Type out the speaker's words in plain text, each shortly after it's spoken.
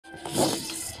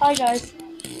Hi guys,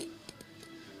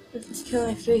 this is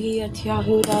KillerFiggy at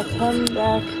yahoo.com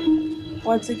back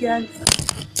once again.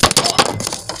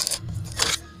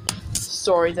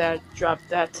 Sorry that I dropped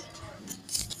that.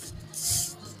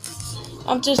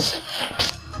 I'm just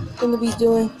gonna be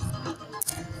doing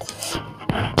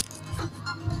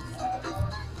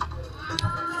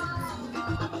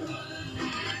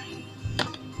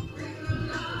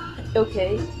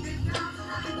okay.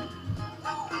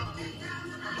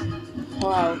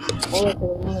 Wow,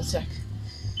 hold on a sec.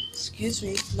 Excuse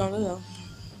me, no.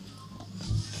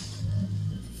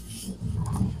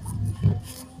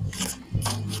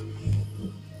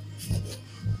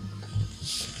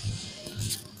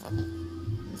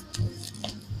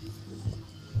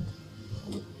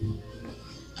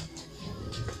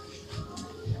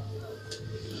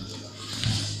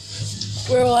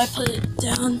 Where will I put it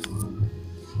down?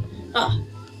 Ah,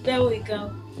 there we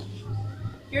go.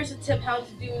 Here's a tip how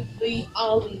to do the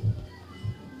Ollie.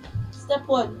 Step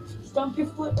 1, stomp your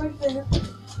foot right there.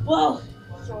 Whoa!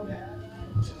 Sorry.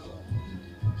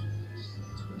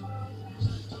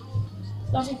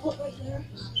 Stomp your foot right there.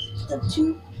 Step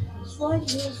 2,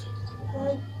 slide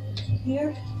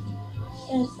here.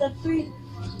 And step 3,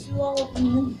 do all of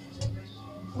them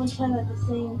one time at the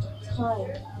same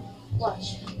time.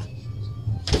 Watch.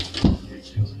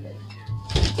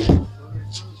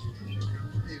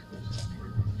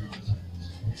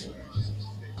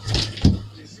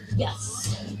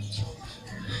 Yes.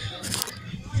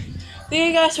 Thank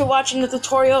you guys for watching the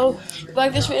tutorial. If you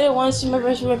like this video and want to see my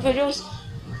rest of my videos,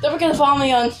 don't forget to follow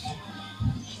me on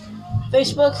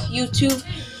Facebook, YouTube,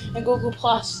 and Google+.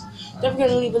 Don't forget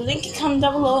to leave a link and comment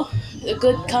down below, a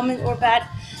good comment or bad.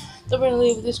 Don't forget to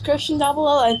leave a description down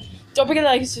below, and don't forget to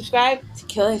like and subscribe to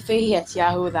KillerFiggy at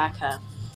yahoo.com.